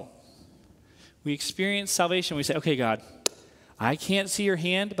in trouble. We experience salvation. We say, okay, God, I can't see your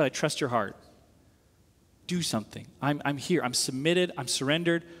hand, but I trust your heart. Do something. I'm here. I'm submitted. I'm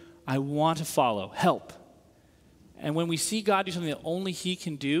surrendered. I want to follow. Help. And when we see God do something that only he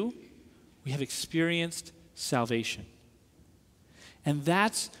can do, we have experienced salvation. And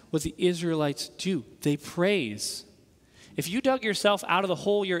that's what the Israelites do. They praise. If you dug yourself out of the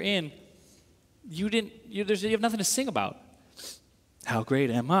hole you're in, you have nothing to sing about. How great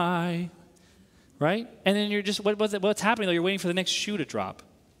am I? Right? And then you're just, what's happening though? You're waiting for the next shoe to drop.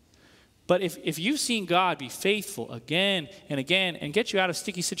 But if you've seen God be faithful again and again and get you out of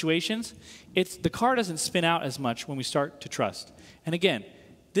sticky situations, the car doesn't spin out as much when we start to trust. And again,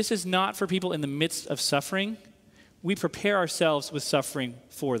 this is not for people in the midst of suffering. We prepare ourselves with suffering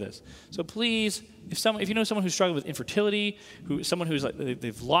for this. So please, if you know someone who's struggling with infertility, someone who's like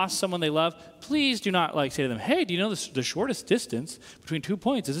they've lost someone they love, please do not say to them, "Hey, do you know the shortest distance between 2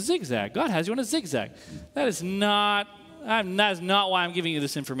 points is a zigzag? God has you on a zigzag." That is not why I'm giving you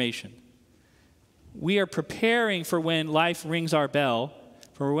this information. We are preparing for when life rings our bell,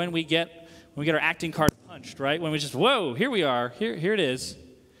 for when we get our acting card punched, right? When we just, whoa, here we are, here it is.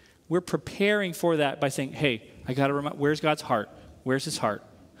 We're preparing for that by saying, hey, I got to remember, where's God's heart? Where's his heart?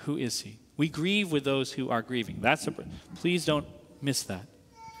 Who is he? We grieve with those who are grieving. Please don't miss that.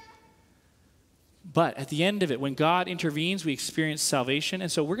 But at the end of it, when God intervenes, we experience salvation,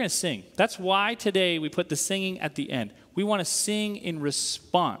 and so we're going to sing. That's why today we put the singing at the end. We want to sing in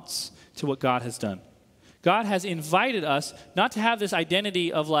response to what God has done. God has invited us not to have this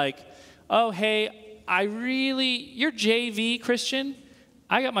identity of like, oh, hey, you're JV Christian.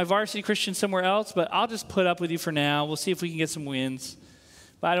 I got my varsity Christian somewhere else, but I'll just put up with you for now. We'll see if we can get some wins.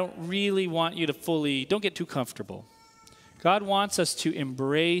 But I don't really want you to don't get too comfortable. God wants us to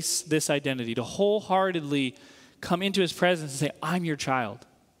embrace this identity, to wholeheartedly come into his presence and say, I'm your child.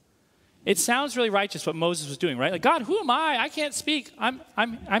 It sounds really righteous what Moses was doing, right? Like, God, who am I? I can't speak.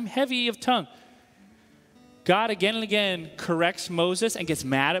 I'm heavy of tongue. God again and again corrects Moses and gets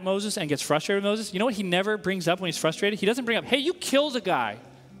mad at Moses and gets frustrated with Moses. You know what he never brings up when he's frustrated? He doesn't bring up, hey, you killed a guy.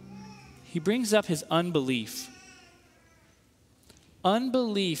 He brings up his unbelief.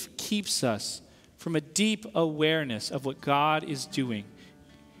 Unbelief keeps us from a deep awareness of what God is doing.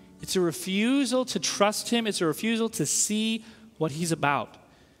 It's a refusal to trust him. It's a refusal to see what he's about,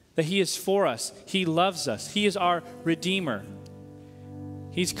 that he is for us. He loves us. He is our Redeemer.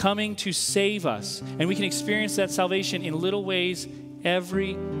 He's coming to save us, and we can experience that salvation in little ways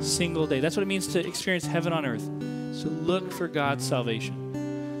every single day. That's what it means to experience heaven on earth. So look for God's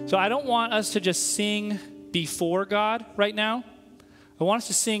salvation. So I don't want us to just sing before God right now. I want us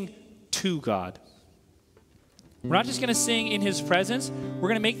to sing to God. We're not just going to sing in his presence. We're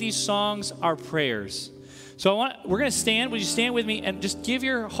going to make these songs our prayers. So we're going to stand. Would you stand with me and just give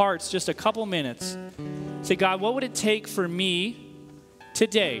your hearts just a couple minutes. Say, God, what would it take for me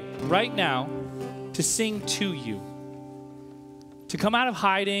today, right now, to sing to you? To come out of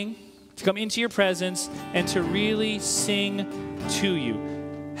hiding, to come into your presence, and to really sing to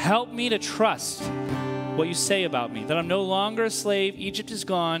you. Help me to trust what you say about me, that I'm no longer a slave. Egypt is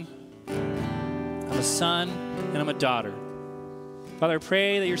gone. I'm a son and I'm a daughter. Father, I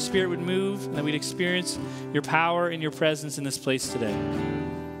pray that your Spirit would move and that we'd experience your power and your presence in this place today.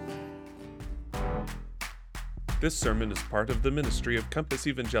 This sermon is part of the ministry of Compass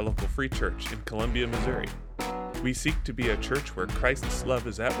Evangelical Free Church in Columbia, Missouri. We seek to be a church where Christ's love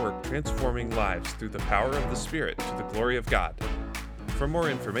is at work transforming lives through the power of the Spirit to the glory of God. For more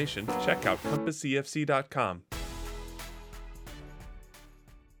information, check out compassefc.com.